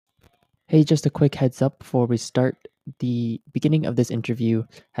Hey, just a quick heads up before we start. The beginning of this interview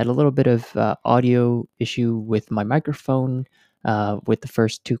had a little bit of audio issue with my microphone with the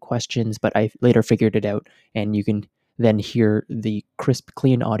first two questions, but I later figured it out, and you can then hear the crisp,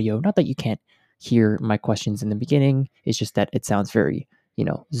 clean audio. Not that you can't hear my questions in the beginning, it's just that it sounds very,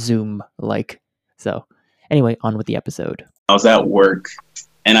 Zoom like. So, anyway, on with the episode. I was at work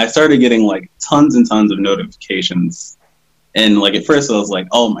and I started getting like tons and tons of notifications. And like at first I was like,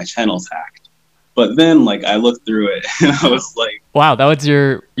 oh, my channel's hacked. But then like I looked through it and I was like, wow, that was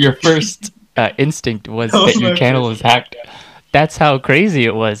your first instinct was that your channel was hacked. That's how crazy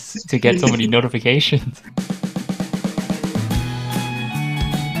it was to get so many notifications.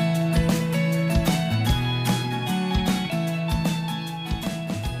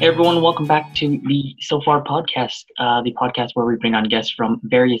 Hey everyone, welcome back to the So Far podcast, the podcast where we bring on guests from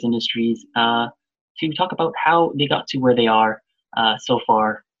various industries to talk about how they got to where they are so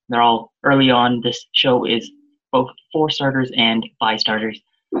far. They're all early on. This show is both for starters and by starters.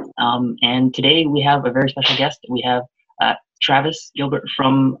 And today we have a very special guest. We have Travis Gilbert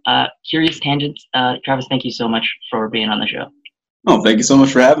from Curious Tangents. Travis, thank you so much for being on the show. Oh, thank you so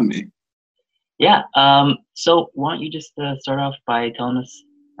much for having me. Yeah. So why don't you just start off by telling us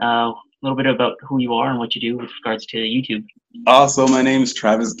a little bit about who you are and what you do with regards to YouTube. So my name is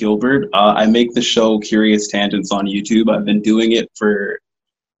Travis Gilbert. I make the show Curious Tangents on YouTube. I've been doing it for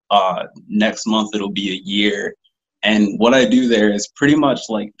next month. It'll be a year. And what I do there is pretty much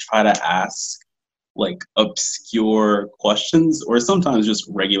like try to ask like obscure questions or sometimes just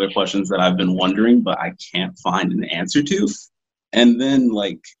regular questions that I've been wondering, but I can't find an answer to. And then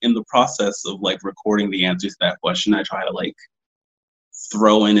like in the process of like recording the answer to that question, I try to like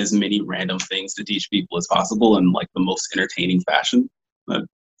throw in as many random things to teach people as possible in like the most entertaining fashion.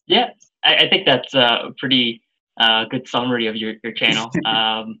 Yeah, I think that's a pretty good summary of your channel.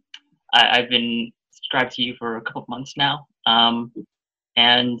 I've been subscribed to you for a couple of months now.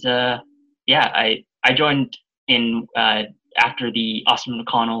 Yeah, I joined in after the Austin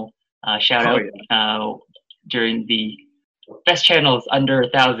McConnell shout out during the best channels under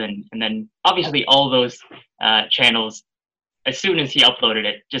 1,000, and then obviously all those channels, as soon as he uploaded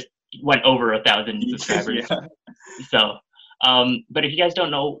it, just went over 1,000 subscribers. Yeah. So, but if you guys don't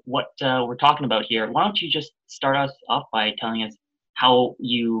know what we're talking about here, why don't you just start us off by telling us how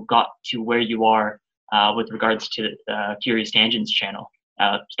you got to where you are with regards to Curious Tangents channel,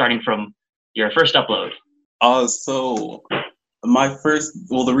 starting from your first upload. So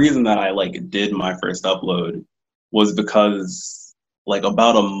the reason that I like did my first upload was because like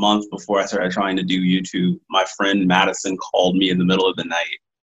about a month before I started trying to do YouTube, my friend Madison called me in the middle of the night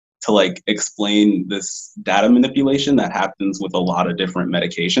to like explain this data manipulation that happens with a lot of different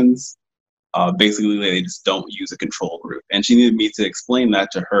medications. Basically, they just don't use a control group. And she needed me to explain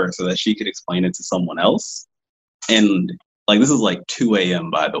that to her so that she could explain it to someone else. And like, this is like 2 a.m.,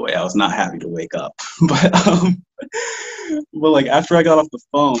 by the way. I was not happy to wake up. But like after I got off the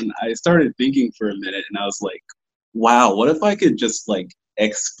phone, I started thinking for a minute and I was like, wow, what if I could just like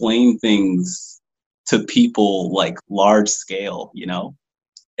explain things to people like large scale, you know?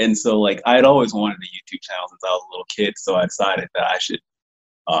 And so like I'd always wanted a YouTube channel since I was a little kid, so I decided that I should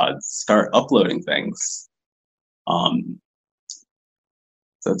start uploading things. So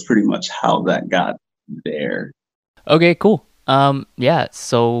that's pretty much how that got there. Okay, cool. Yeah,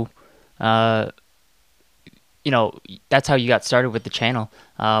 so that's how you got started with the channel.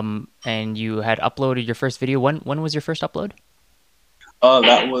 And you had uploaded your first video. When was your first upload?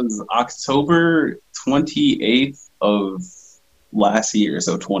 That was October 28th of last year,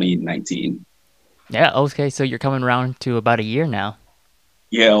 so 2019. Yeah, okay, so you're coming around to about a year now.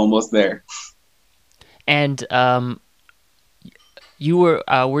 Yeah, almost there. And were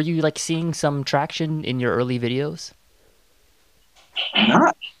you like seeing some traction in your early videos?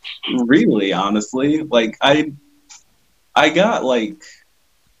 Not really, honestly. Like I got like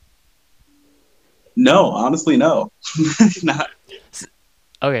no, honestly no. Not.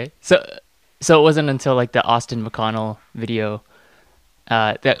 Okay. So it wasn't until like the Austin McConnell video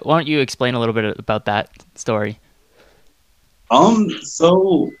why don't you explain a little bit about that story?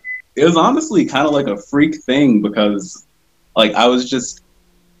 So it was honestly kind of like a freak thing because like I was just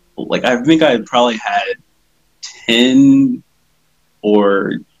like I think I probably had 10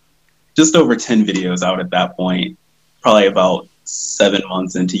 or just over 10 videos out at that point, probably about 7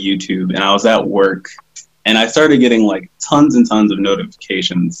 months into YouTube, and I was at work and I started getting like tons and tons of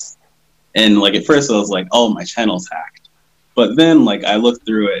notifications. And like at first I was like, oh, my channel's hacked. But then like I looked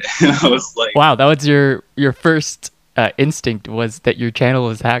through it and I was like, wow, that was your first instinct was that your channel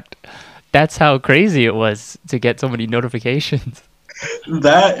was hacked. That's how crazy it was to get so many notifications.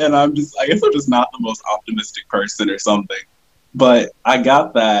 That, and I guess I'm just not the most optimistic person or something. But I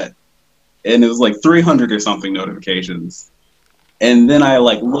got that, and it was like 300 or something notifications. And then I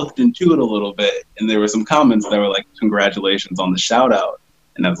like looked into it a little bit, and there were some comments that were like, "Congratulations on the shout out."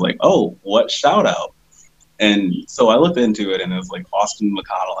 And I was like, "Oh, what shout out?" And so I looked into it, and it was like Austin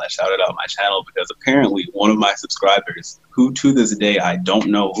McConnell had shouted out my channel because apparently one of my subscribers, who to this day I don't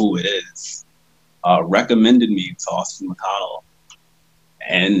know who it is, recommended me to Austin McConnell.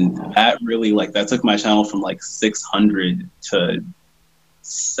 And that really like that took my channel from like 600 to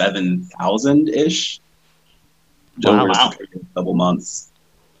 7,000 ish over a couple months.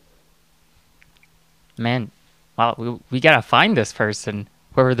 Man, wow, we gotta find this person,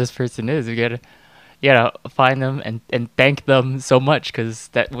 whoever this person is. We gotta find them and thank them so much, because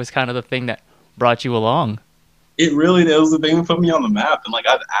that was kind of the thing that brought you along. It was the thing that put me on the map, and like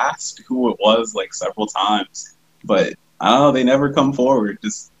I've asked who it was like several times, but I don't know, they never come forward.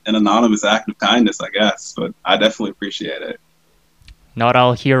 Just an anonymous act of kindness, I guess, but I definitely appreciate it. Not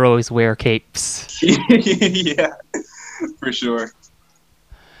all heroes wear capes. Yeah, for sure.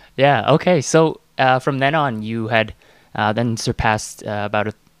 Yeah. Okay. So from then on, you had then surpassed about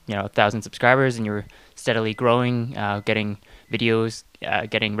 1,000 subscribers, and you were steadily growing, getting videos,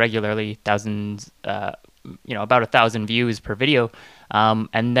 getting regularly thousands, about 1,000 views per video,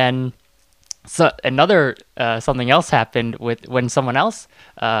 and then another something else happened when someone else,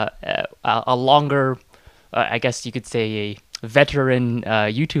 a longer, I guess you could say, a veteran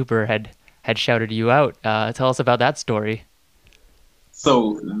YouTuber had shouted you out. Tell us about that story.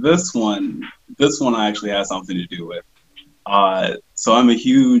 So this one I actually has something to do with. So I'm a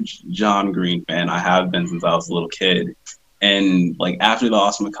huge John Green fan. I have been since I was a little kid. And like after the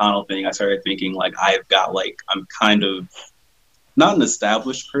Austin McConnell thing, I started thinking like I'm kind of not an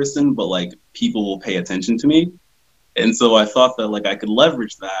established person, but like people will pay attention to me. And so I thought that like I could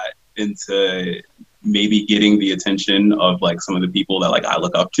leverage that into maybe getting the attention of like some of the people that like I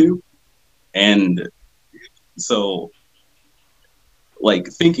look up to. And so like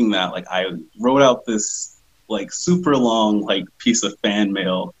thinking that, like I wrote out this like super long like piece of fan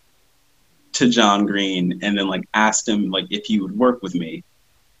mail to John Green, and then like asked him like if he would work with me.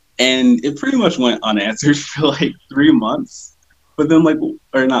 And it pretty much went unanswered for like 3 months. But then like,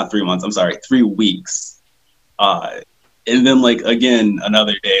 or not 3 months, I'm sorry, 3 weeks. And then like again,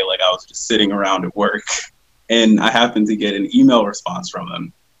 another day, like I was just sitting around at work, and I happened to get an email response from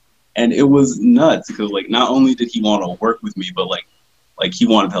him. And it was nuts because like not only did he want to work with me, but like he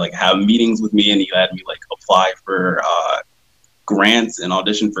wanted to like have meetings with me, and he had me like apply for grants and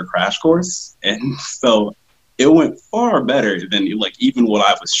audition for Crash Course. And so it went far better than like even what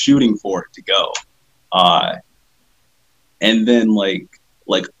I was shooting for it to go. And then like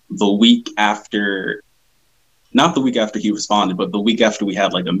the week after, not the week after he responded, but the week after we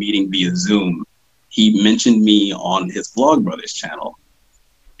had like a meeting via Zoom, he mentioned me on his Vlogbrothers channel.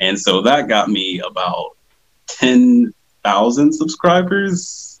 And so that got me about 10,000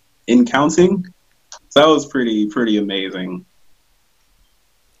 subscribers in counting. So that was pretty amazing.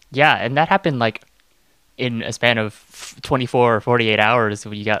 Yeah, and that happened like in a span of 24 or 48 hours.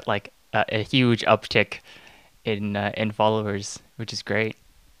 We got like a huge uptick in followers, which is great.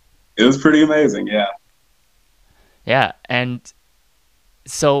 It was pretty amazing, yeah. Yeah, and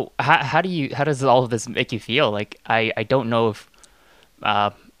so how does all of this make you feel? Like I don't know if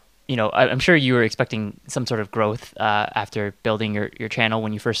I'm sure you were expecting some sort of growth after building your channel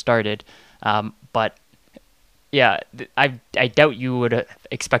when you first started, but yeah, I doubt you would have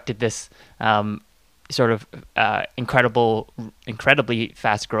expected this sort of incredibly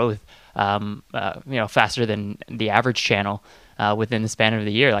fast growth, faster than the average channel within the span of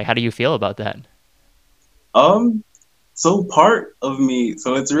the year. Like, how do you feel about that? So part of me,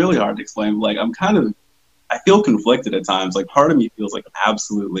 so it's really hard to explain. Like, I feel conflicted at times. Like, part of me feels like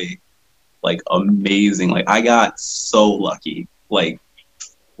absolutely like amazing. Like, I got so lucky. Like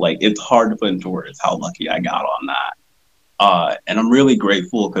it's hard to put into words how lucky I got on that. And I'm really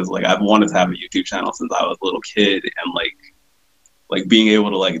grateful because like I've wanted to have a YouTube channel since I was a little kid, and like being able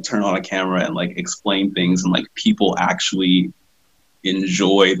to like turn on a camera and like explain things, and like people actually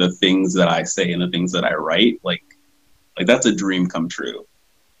enjoy the things that I say and the things that I write. Like that's a dream come true.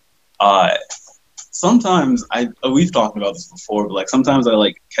 Sometimes we've talked about this before, but like sometimes I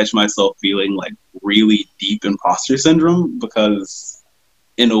like catch myself feeling like really deep imposter syndrome because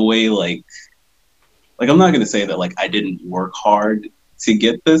in a way, like I'm not gonna say that like I didn't work hard to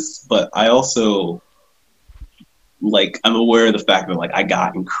get this, but I also like I'm aware of the fact that like I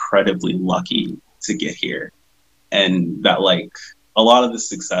got incredibly lucky to get here, and that like a lot of the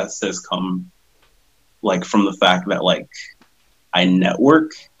success has come like from the fact that like I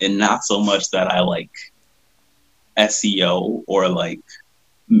network, and not so much that I like SEO or like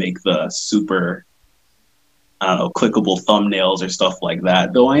make the super, I don't know, clickable thumbnails or stuff like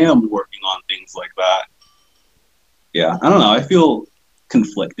that. Though I am working on things like that. Yeah, I don't know. I feel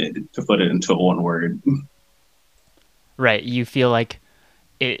conflicted, to put it into one word. Right. You feel like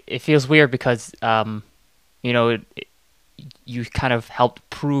it feels weird because you know, you kind of helped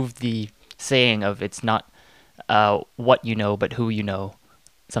prove the saying of it's not what you know, but who you know.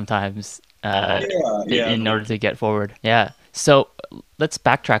 Sometimes in order to get forward. Yeah. So let's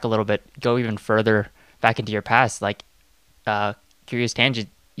backtrack a little bit. Go even further back into your past. Like, curious tangent.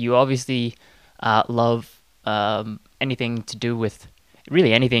 You obviously love anything to do with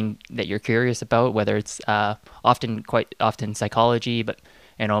really anything that you're curious about, whether it's quite often psychology, but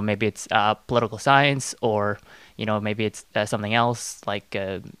you know, maybe it's political science, or you know, maybe it's something else, like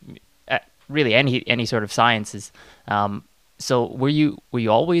really any sort of sciences. So were you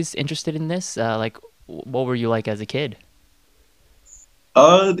always interested in this? Like, what were you like as a kid?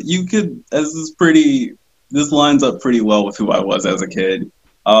 You could, this lines up pretty well with who I was as a kid.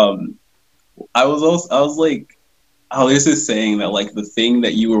 I was like, oh, there's this saying that like the thing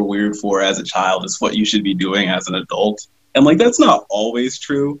that you were weird for as a child is what you should be doing as an adult. And like that's not always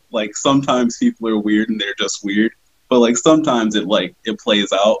true. Like sometimes people are weird and they're just weird, but like sometimes it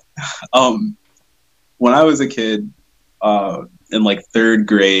plays out. When I was a kid, in like third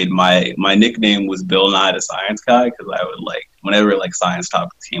grade, my nickname was Bill Nye the Science Guy, because I would like whenever like science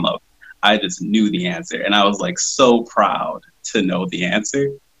topics came up, I just knew the answer, and I was like so proud to know the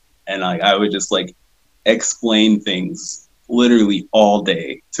answer, and like I would just like explain things literally all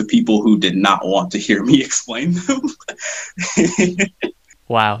day to people who did not want to hear me explain them.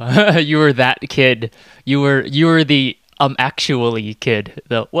 Wow, you were that kid. You were the actually kid.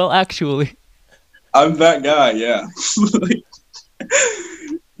 The well, actually. I'm that guy, yeah.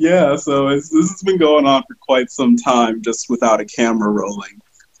 Yeah, so this has been going on for quite some time, just without a camera rolling.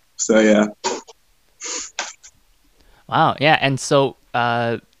 So yeah. Wow, yeah, and so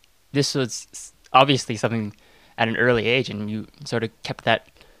this was obviously something at an early age, and you sort of kept that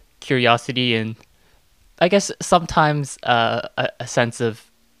curiosity and I guess sometimes a sense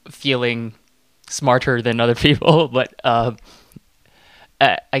of feeling smarter than other people, but I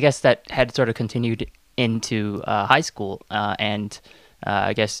guess that had sort of continued into high school, and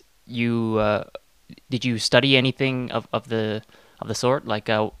I guess you did you study anything of the sort? Like,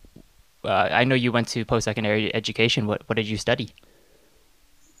 I know you went to post-secondary education. What did you study?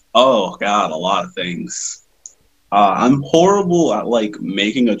 Oh God, a lot of things. I'm horrible at like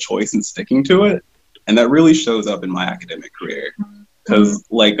making a choice and sticking to it, and that really shows up in my academic career. Because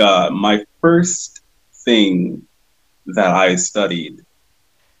like my first thing that I studied,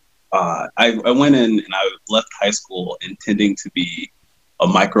 I went in and I left high school intending to be a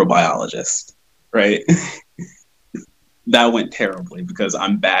microbiologist, right? That went terribly because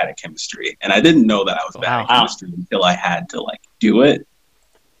I'm bad at chemistry, and I didn't know that I was bad at chemistry until I had to like do it.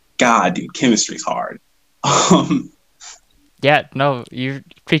 God, dude, chemistry's hard. Yeah, no, you're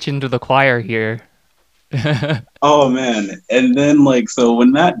preaching to the choir here. Oh man. And then like so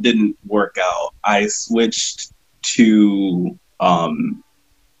when that didn't work out, I switched to God,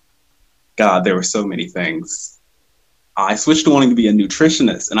 there were so many things. I switched to wanting to be a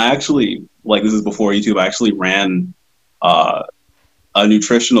nutritionist, and I actually, like, this is before YouTube, I actually ran a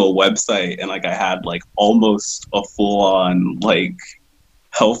nutritional website, and like I had like almost a full on like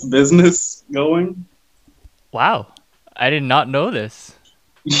health business going. Wow. I did not know this.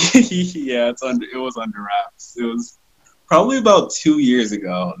 Yeah, it was under wraps. It was probably about 2 years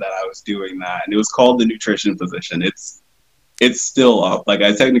ago that I was doing that, and it was called The Nutrition Physician. It's still up. Like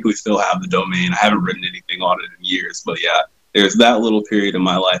I technically still have the domain. I haven't written anything on it in years, but yeah, there's that little period in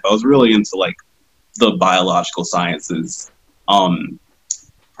my life. I was really into like the biological sciences.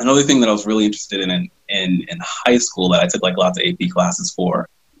 Another thing that I was really interested in high school that I took like lots of AP classes for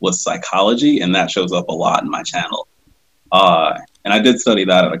was psychology, and that shows up a lot in my channel. And I did study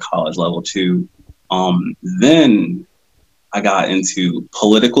that at a college level too. Then I got into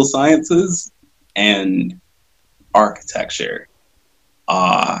political sciences and architecture,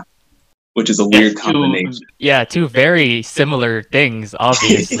 which is a weird combination. Two very similar things,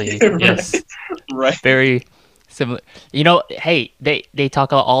 obviously. Right. Yes, right. Very similar. You know, hey, they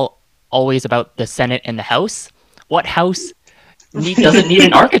talk always about the Senate and the House. What house doesn't need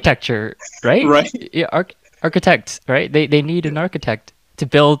an architecture, right? Right. Yeah, architects, right? They need an architect to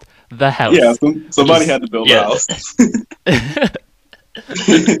build the house. Yeah, somebody had to build the house.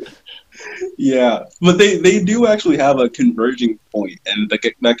 Yeah, but they do actually have a converging point, and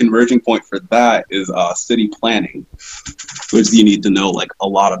that converging point for that is city planning, which you need to know like a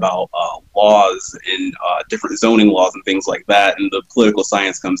lot about laws and different zoning laws and things like that, and the political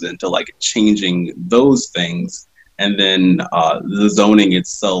science comes into like changing those things, and then the zoning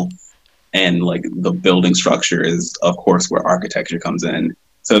itself and like the building structure is of course where architecture comes in.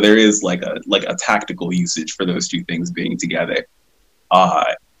 So there is like a tactical usage for those two things being together. Uh,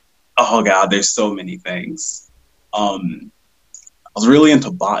 oh god, there's so many things. I was really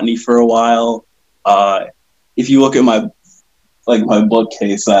into botany for a while. If you look at my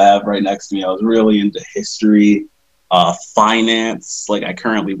bookcase I have right next to me, I was really into history, finance. Like I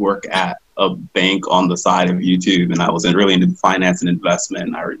currently work at a bank on the side of YouTube, and I was really into finance and investment.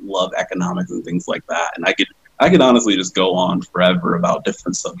 And I love economics and things like that. And I could honestly just go on forever about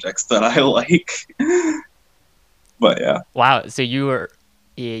different subjects that I like. But yeah. Wow. So your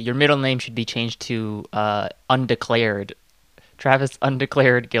middle name should be changed to Undeclared. Travis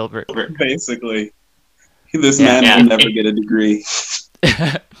Undeclared Gilbert. Basically. This man will never get a degree.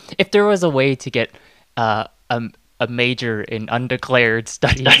 If there was a way to get a major in undeclared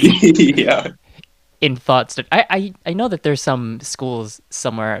studies, yeah, in thought study, I know that there's some schools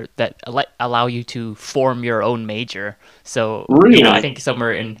somewhere that allow you to form your own major. So really? I think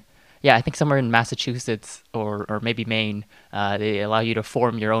somewhere in Massachusetts or maybe Maine, they allow you to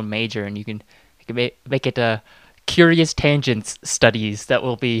form your own major, and you can make it a curious tangents studies that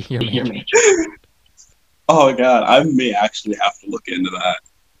will be your major. Oh god, I may actually have to look into that.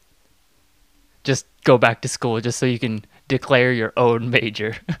 Just go back to school just so you can declare your own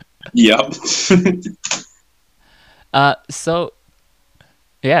major. Yep. So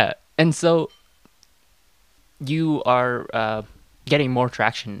yeah, and so you are getting more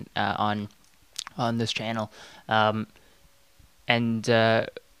traction on this channel, and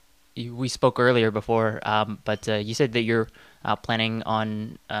we spoke earlier before, but you said that you're planning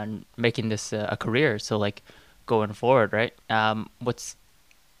on making this a career. So like going forward, right? What's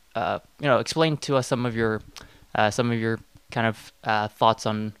explain to us some of your kind of thoughts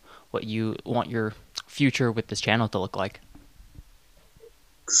on what you want your future with this channel to look like.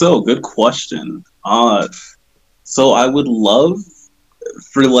 So good question. So I would love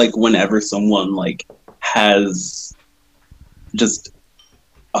for like whenever someone like has just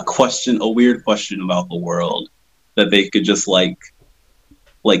a weird question about the world, that they could just like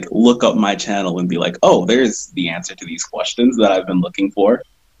look up my channel and be like, oh, there's the answer to these questions that I've been looking for.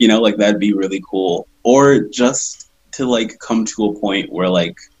 Like that'd be really cool. Or just to like come to a point where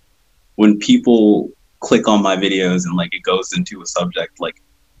like when people click on my videos and like it goes into a subject, like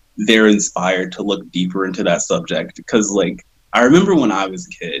they're inspired to look deeper into that subject. Because like I remember when I was a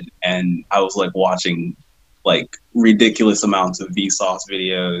kid and I was like watching like ridiculous amounts of Vsauce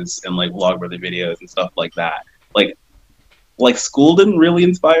videos and like Vlogbrother videos and stuff like that. Like school didn't really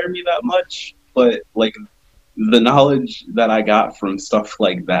inspire me that much, but like the knowledge that I got from stuff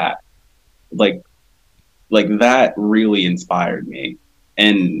like that, like that really inspired me.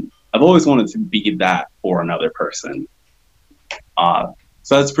 And I've always wanted to be that for another person. So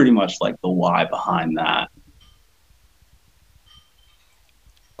that's pretty much like the why behind that.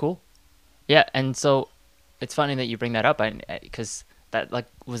 Cool. Yeah, and so it's funny that you bring that up, because that like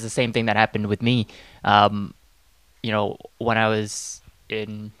was the same thing that happened with me. When I was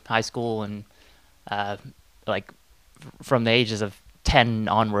in high school and like from the ages of 10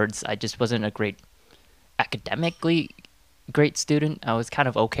 onwards, I just wasn't a academically great student. I was kind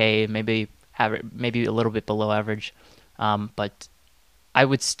of okay, maybe a little bit below average, but I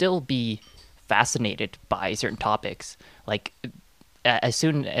would still be fascinated by certain topics. Like as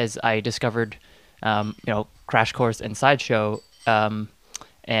soon as I discovered, Crash Course and Sideshow, and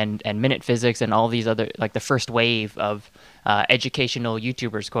Minute Physics and all these other, like the first wave of educational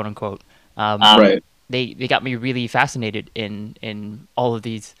YouTubers, quote unquote, right. They got me really fascinated in all of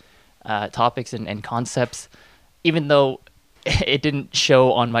these topics and concepts, even though it didn't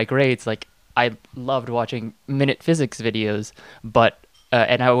show on my grades. Like I loved watching Minute Physics videos, but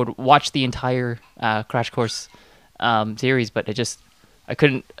and I would watch the entire Crash Course series, but I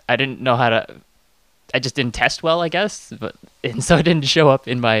didn't know how to. I just didn't test well, I guess, and so it didn't show up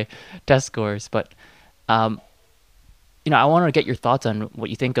in my test scores. But I want to get your thoughts on what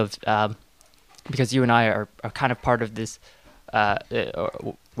you think of, because you and I are kind of part of this, or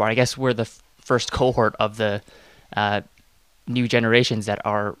I guess we're the first cohort of the new generations that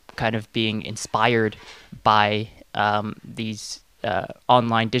are kind of being inspired by these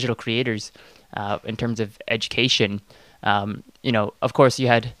online digital creators in terms of education. Of course, you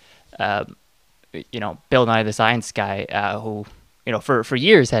had. Bill Nye the Science Guy, who, for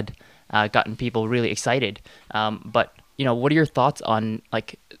years had gotten people really excited. But you know, what are your thoughts on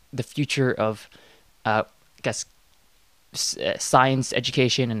like the future of, I guess, science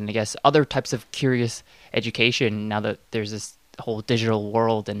education and I guess other types of curious education now that there's this whole digital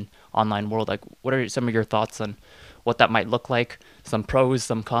world and online world? Like, what are some of your thoughts on what that might look like? Some pros,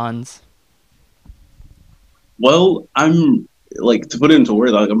 some cons. Well, I'm like, to put it into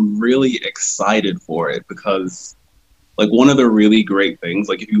words, like I'm really excited for it because like one of the really great things,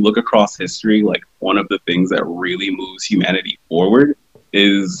 like if you look across history, like one of the things that really moves humanity forward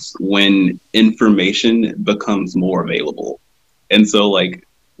is when information becomes more available. And so like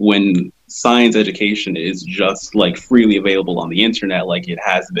when science education is just like freely available on the internet, like it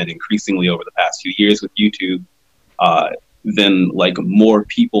has been increasingly over the past few years with YouTube, uh, then like more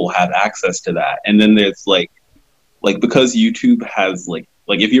people have access to that. And then there's like because YouTube has like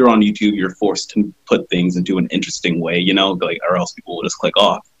if you're on YouTube, you're forced to put things into an interesting way, you know, like or else people will just click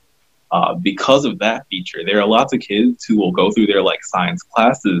off. Because of that feature, there are lots of kids who will go through their like science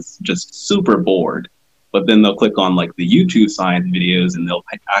classes just super bored, but then they'll click on like the YouTube science videos and they'll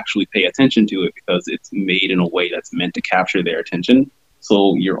actually pay attention to it because it's made in a way that's meant to capture their attention.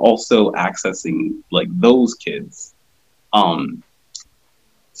 So you're also accessing like those kids.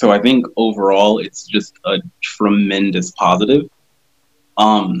 So I think overall it's just a tremendous positive.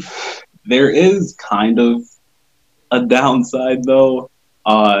 There is kind of a downside though.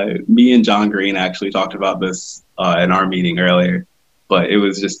 Me and John Green actually talked about this in our meeting earlier, but it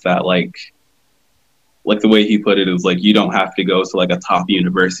was just that like the way he put it, it was like you don't have to go to like a top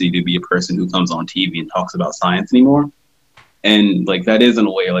university to be a person who comes on TV and talks about science anymore. And like that is in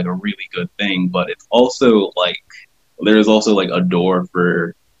a way like a really good thing, but it's also like there's also like a door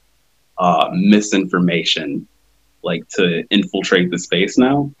for misinformation like to infiltrate the space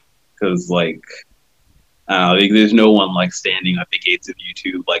now, because like there's no one like standing at the gates of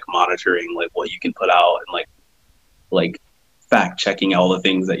YouTube like monitoring like what you can put out and like fact checking all the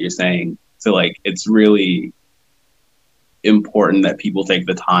things that you're saying. So like it's really important that people take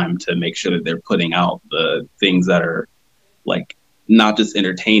the time to make sure that they're putting out the things that are like not just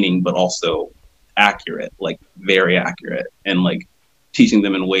entertaining but also accurate, like very accurate, and like teaching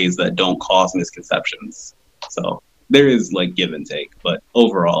them in ways that don't cause misconceptions. So there is like give and take, but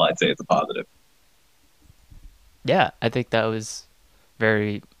overall I'd say it's a positive. Yeah, I think that was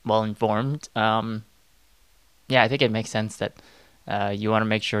very well informed. Yeah, I think it makes sense that you want to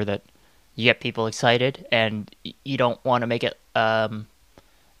make sure that you get people excited, and you don't want to make it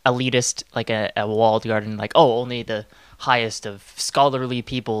elitist, like a walled garden, like, oh, only the highest of scholarly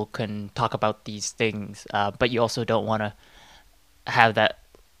people can talk about these things. But you also don't want to have that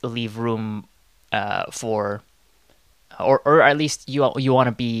leave room for, or at least you want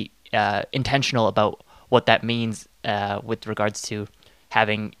to be intentional about what that means with regards to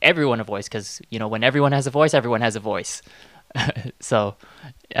having everyone a voice, because you know when everyone has a voice, everyone has a voice. So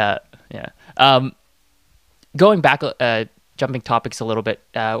yeah. Going back, jumping topics a little bit,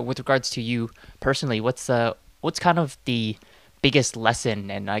 with regards to you personally, what's kind of the biggest lesson,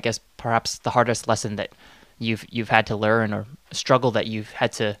 and I guess perhaps the hardest lesson that you've had to learn, or struggle that you've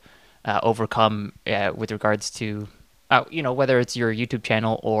had to overcome with regards to you know, whether it's your YouTube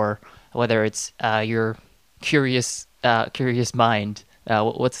channel or whether it's your curious mind?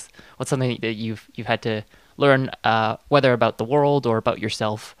 What's something that you've had to learn, whether about the world or about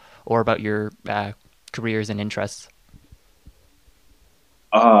yourself or about your careers and interests?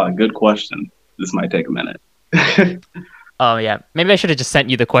 Good question. This might take a minute. Oh yeah, maybe I should have just sent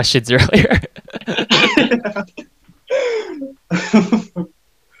you the questions earlier.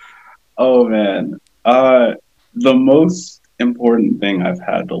 Oh man. The most important thing I've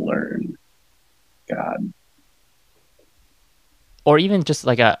had to learn, God. Or even just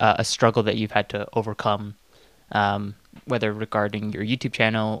like a struggle that you've had to overcome, whether regarding your YouTube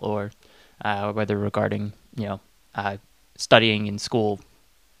channel or whether regarding, you know, studying in school.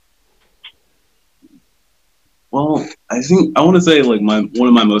 Well, I think I want to say like one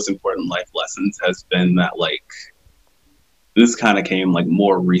of my most important life lessons has been that like this kind of came like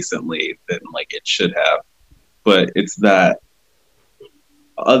more recently than like it should have, but it's that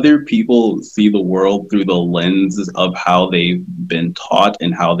other people see the world through the lens of how they've been taught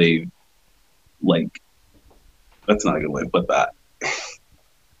and how they like, that's not a good way to put that.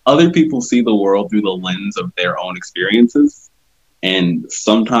 Other people see the world through the lens of their own experiences. And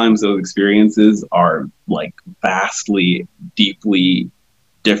sometimes those experiences are like vastly, deeply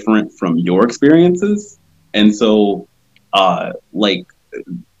different from your experiences. And so like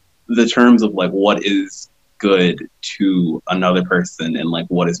the terms of like what is good to another person and like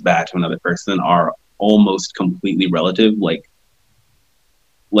what is bad to another person are almost completely relative. Like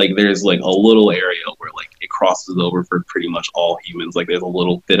like there's like a little area where like it crosses over for pretty much all humans. Like there's a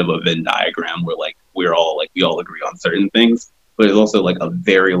little bit of a Venn diagram where like we all agree on certain things, but there's also like a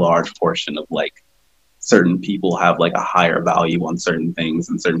very large portion of like certain people have like a higher value on certain things,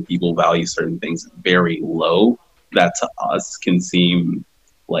 and certain people value certain things very low, that to us can seem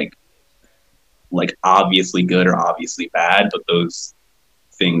like obviously good or obviously bad, but those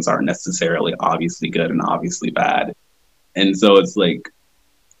things aren't necessarily obviously good and obviously bad. And so it's like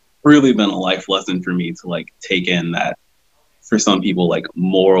really been a life lesson for me to like take in that for some people like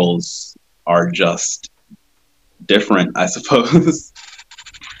morals are just different, I suppose.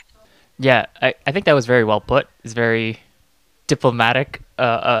 Yeah, I think that was very well put. It's very diplomatic,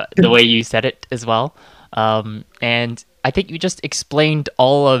 the way you said it as well. And I think you just explained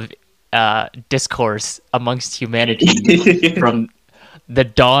all of discourse amongst humanity from the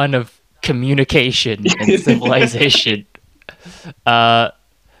dawn of communication and civilization.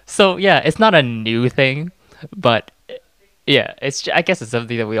 So yeah, it's not a new thing, but yeah, I guess it's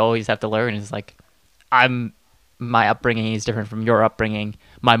something that we always have to learn. Is like, my upbringing is different from your upbringing.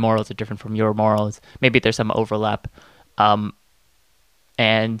 My morals are different from your morals. Maybe there's some overlap,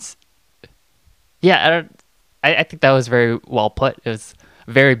 and yeah, I think that was very well put. It was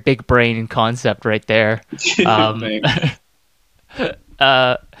a very big brain concept right there.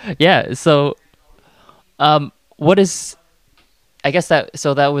 Yeah. So, what is? I guess that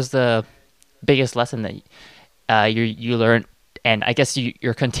was the biggest lesson that you learned, and I guess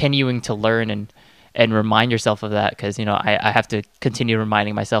you're continuing to learn and remind yourself of that, because I have to continue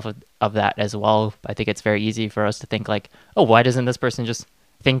reminding myself of that as well. I think it's very easy for us to think like, oh, why doesn't this person just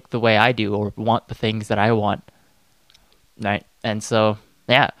think the way I do or want the things that I want, right? And so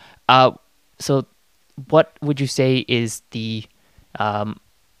yeah, so what would you say is the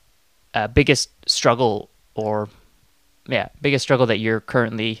biggest struggle that you're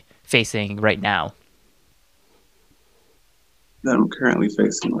currently facing right now? That I'm currently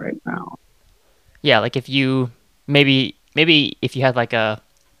facing right now. Yeah, like if you maybe if you had like a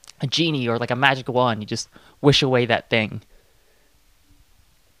genie or like a magic wand, you just wish away that thing.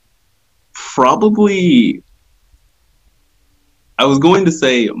 Probably, I was going to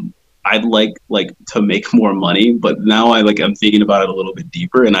say I'd like to make more money, but now I'm thinking about it a little bit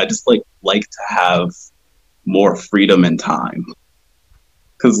deeper, and I just like to have more freedom and time,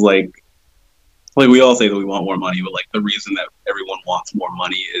 because like we all say that we want more money, but like the reason that everyone wants more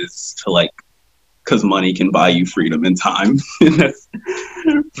money is to because money can buy you freedom and time. And that's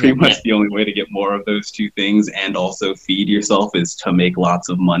pretty much the only way to get more of those two things and also feed yourself, is to make lots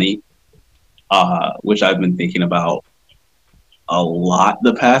of money, which I've been thinking about a lot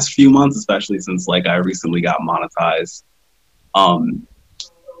the past few months, especially since I recently got monetized.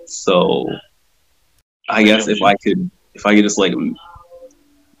 So I guess if I could just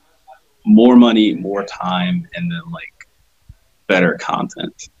more money, more time, and then better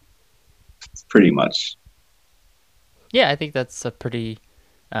content. It's pretty much. Yeah, I think that's a pretty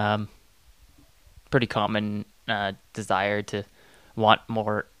common desire, to want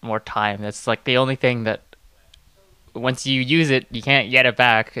more time. That's like the only thing that once you use it, you can't get it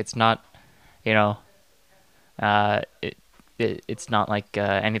back. It's not, it's not like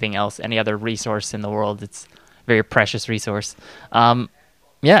anything else, any other resource in the world. It's a very precious resource.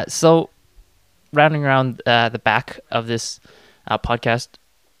 Yeah, so rounding around the back of this podcast,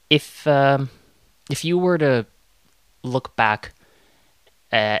 if you were to look back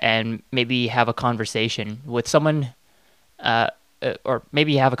and maybe have a conversation with someone, or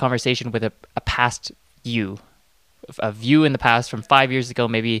maybe have a conversation with a past you, a view in the past from 5 years ago,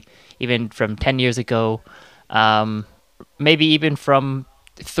 maybe even from 10 years ago, maybe even from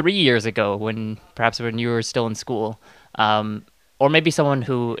 3 years ago, when you were still in school, or maybe someone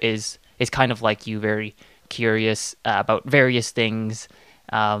who is kind of like you, very curious about various things,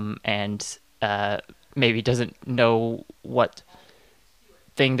 and maybe doesn't know what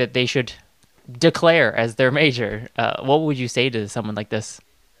thing that they should declare as their major. What would you say to someone like this?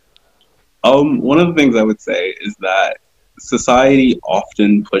 One of the things I would say is that society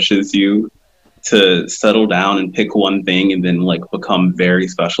often pushes you to settle down and pick one thing and then become very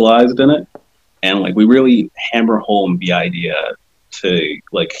specialized in it. And we really hammer home the idea to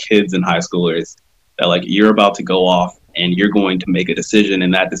kids and high schoolers that you're about to go off and you're going to make a decision,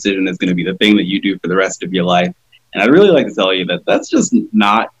 and that decision is going to be the thing that you do for the rest of your life. And I'd really like to tell you that that's just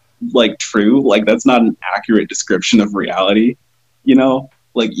not true. That's not an accurate description of reality.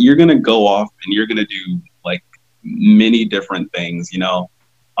 You're going to go off and you're going to do many different things,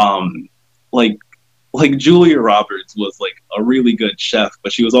 Julia Roberts was a really good chef,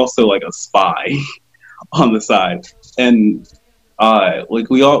 but she was also a spy on the side. And Like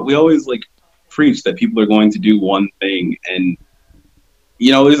we always like preach that people are going to do one thing, and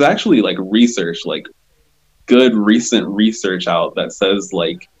there's actually like research, like good recent research out that says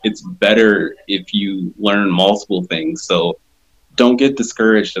like it's better if you learn multiple things. So don't get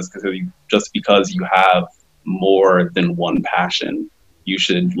discouraged just because you have more than one passion. You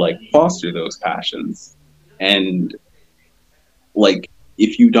should like foster those passions. And like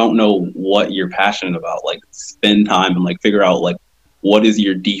if you don't know what you're passionate about, like spend time and like figure out like what is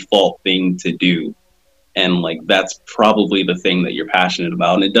your default thing to do. And like that's probably the thing that you're passionate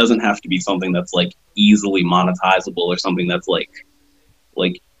about. And it doesn't have to be something that's like easily monetizable or something that's like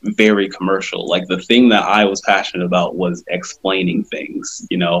very commercial. Like the thing that I was passionate about was explaining things,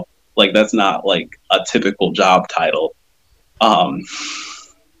 like that's not like a typical job title. And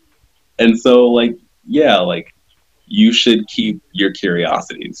so like, yeah, like you should keep your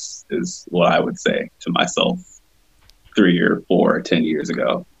curiosities is what I would say to myself 3 or 4 or 10 years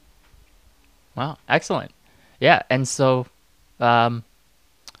ago. Wow, excellent. Yeah, and so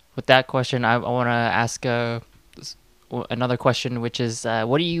with that question, I want to ask another question, which is,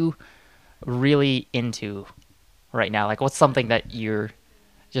 what are you really into right now? Like, what's something that you're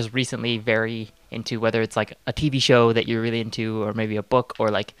just recently very into, whether it's like a TV show that you're really into, or maybe a book, or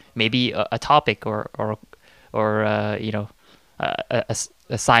like maybe a topic, or a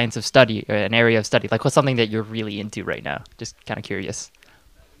science of study, or an area of study. Like, what's something that you're really into right now? Just kind of curious.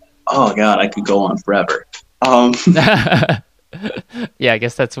 Oh God, I could go on forever. Yeah, I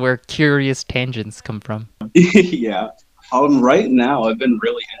guess that's where curious tangents come from. Yeah. Right now, I've been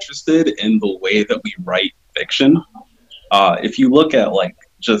really interested in the way that we write fiction. If you look at like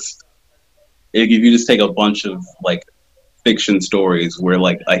if you just take a bunch of like fiction stories where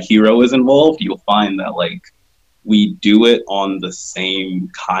like a hero is involved, you'll find that like we do it on the same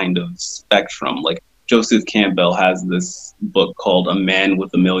kind of spectrum. Like Joseph Campbell has this book called A Man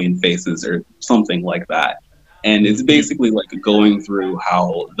with a Million Faces or something like that. And it's basically like going through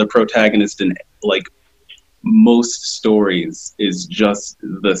how the protagonist in like most stories is just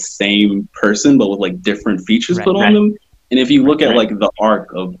the same person, but with like different features put on them. And if you look at like the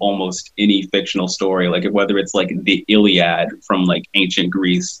arc of almost any fictional story, like whether it's like the Iliad from like ancient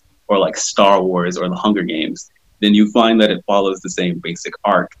Greece or like Star Wars or the Hunger Games, then you find that it follows the same basic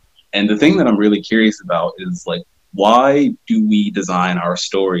arc. And the thing that I'm really curious about is like, why do we design our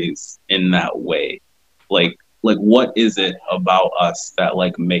stories in that way? Like what is it about us that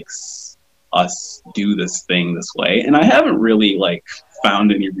like makes us do this thing this way? And I haven't really like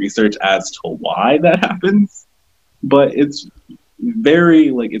found any research as to why that happens, but it's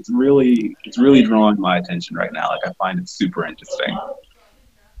very like it's really drawing my attention right now. Like I find it super interesting.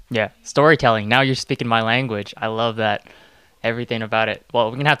 Yeah, storytelling. Now you're speaking my language. I love that. Everything about it.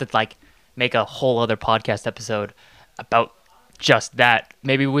 Well, we're gonna have to like make a whole other podcast episode about just that.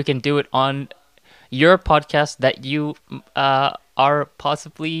 Maybe we can do it on your podcast that you are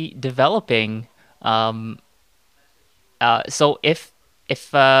possibly developing. So if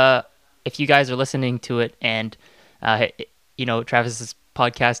you guys are listening to it and Travis's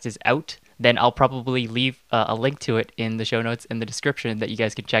podcast is out, then I'll probably leave a link to it in the show notes in the description that you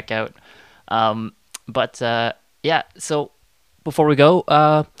guys can check out. Yeah. So before we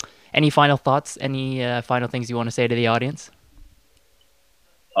go, any final thoughts? Any final things you want to say to the audience?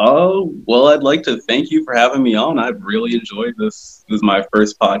 Oh, well, I'd like to thank you for having me on. I've really enjoyed this. This is my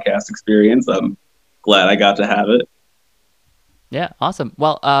first podcast experience. I'm glad I got to have it. Yeah, awesome.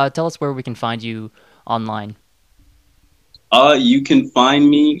 Well, tell us where we can find you online. You can find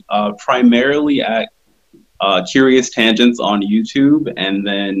me primarily at Curious Tangents on YouTube, and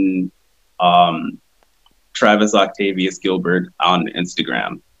then Travis Octavius Gilbert on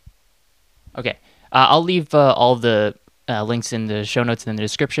Instagram. Okay. I'll leave all the links in the show notes and in the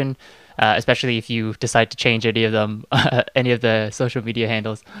description, especially if you decide to change any of them, any of the social media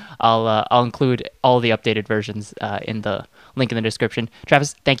handles. I'll include all the updated versions in the link in the description.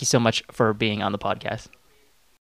 Travis, thank you so much for being on the podcast.